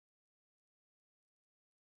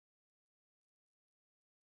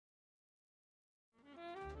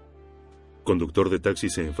Conductor de taxi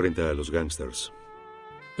se enfrenta a los gángsters.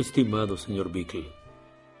 Estimado señor Bickle,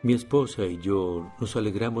 mi esposa y yo nos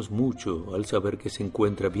alegramos mucho al saber que se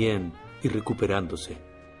encuentra bien y recuperándose.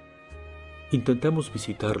 Intentamos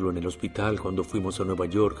visitarlo en el hospital cuando fuimos a Nueva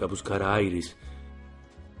York a buscar a Iris,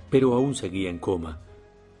 pero aún seguía en coma.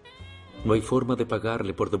 No hay forma de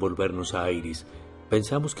pagarle por devolvernos a Iris.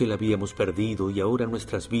 Pensamos que la habíamos perdido y ahora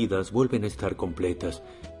nuestras vidas vuelven a estar completas.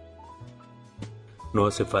 No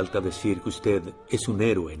hace falta decir que usted es un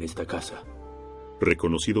héroe en esta casa.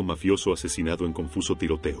 Reconocido mafioso asesinado en confuso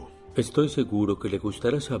tiroteo. Estoy seguro que le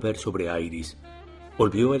gustará saber sobre Iris.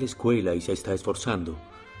 Volvió a la escuela y se está esforzando.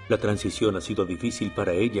 La transición ha sido difícil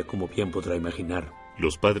para ella, como bien podrá imaginar.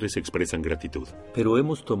 Los padres expresan gratitud. Pero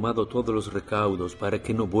hemos tomado todos los recaudos para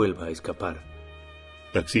que no vuelva a escapar.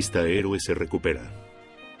 Taxista héroe se recupera.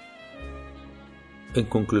 En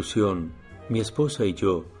conclusión, mi esposa y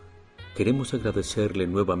yo queremos agradecerle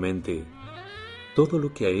nuevamente todo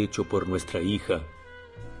lo que ha hecho por nuestra hija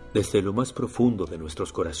desde lo más profundo de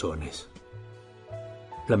nuestros corazones.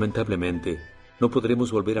 Lamentablemente, no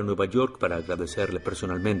podremos volver a Nueva York para agradecerle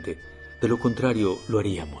personalmente. De lo contrario, lo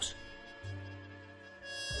haríamos.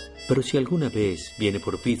 Pero si alguna vez viene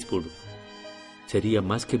por Pittsburgh, sería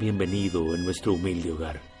más que bienvenido en nuestro humilde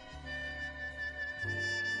hogar.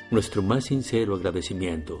 Nuestro más sincero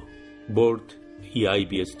agradecimiento, Burt y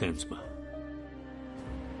Ivy Stensma.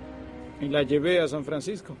 Y la llevé a San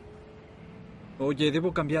Francisco. Oye,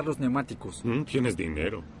 debo cambiar los neumáticos. Tienes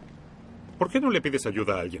dinero. ¿Por qué no le pides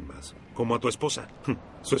ayuda a alguien más? Como a tu esposa.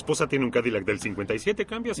 Su esposa tiene un Cadillac del 57, Y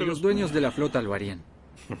cámbiaselos. los dueños de la flota lo harían.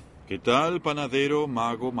 ¿Qué tal, panadero,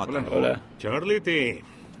 mago, matador? Hola. Charlie T.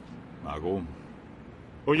 Mago.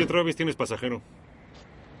 Oye, Travis, tienes pasajero.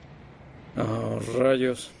 Oh,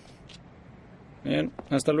 rayos. Bien,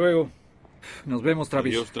 hasta luego. Nos vemos,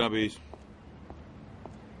 Travis. Adiós, Travis.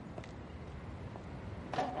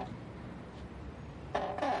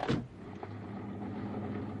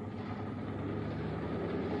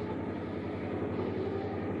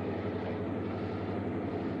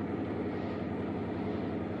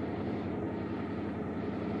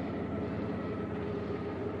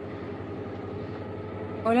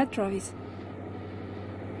 Hola, Travis.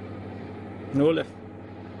 Hola.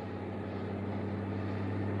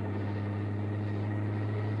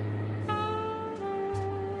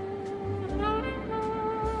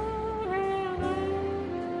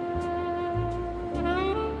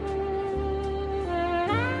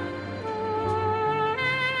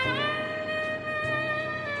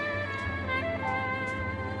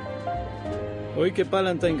 Hoy que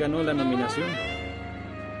Palantine ganó la nominación.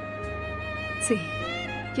 Sí,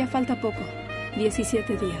 ya falta poco.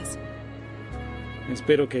 17 días.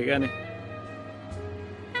 Espero que gane.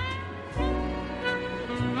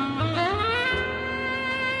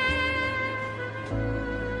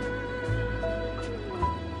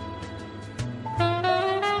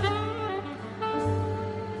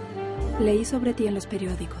 Leí sobre ti en los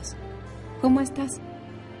periódicos. ¿Cómo estás?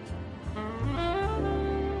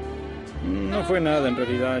 No fue nada, en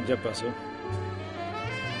realidad ya pasó.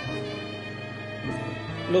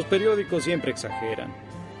 Los periódicos siempre exageran.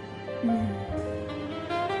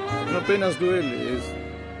 Apenas duele,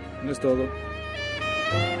 no es todo.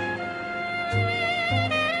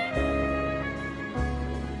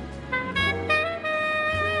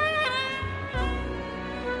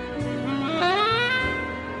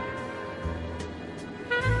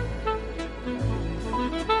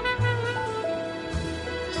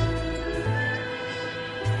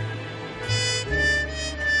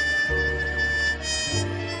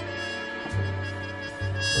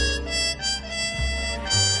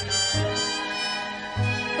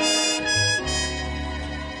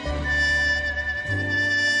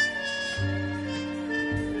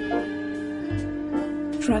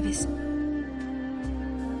 Travis.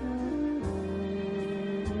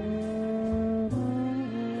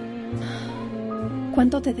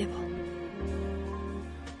 ¿Cuánto te debo?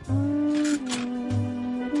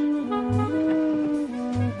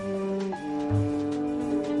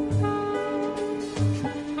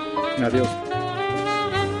 Adiós.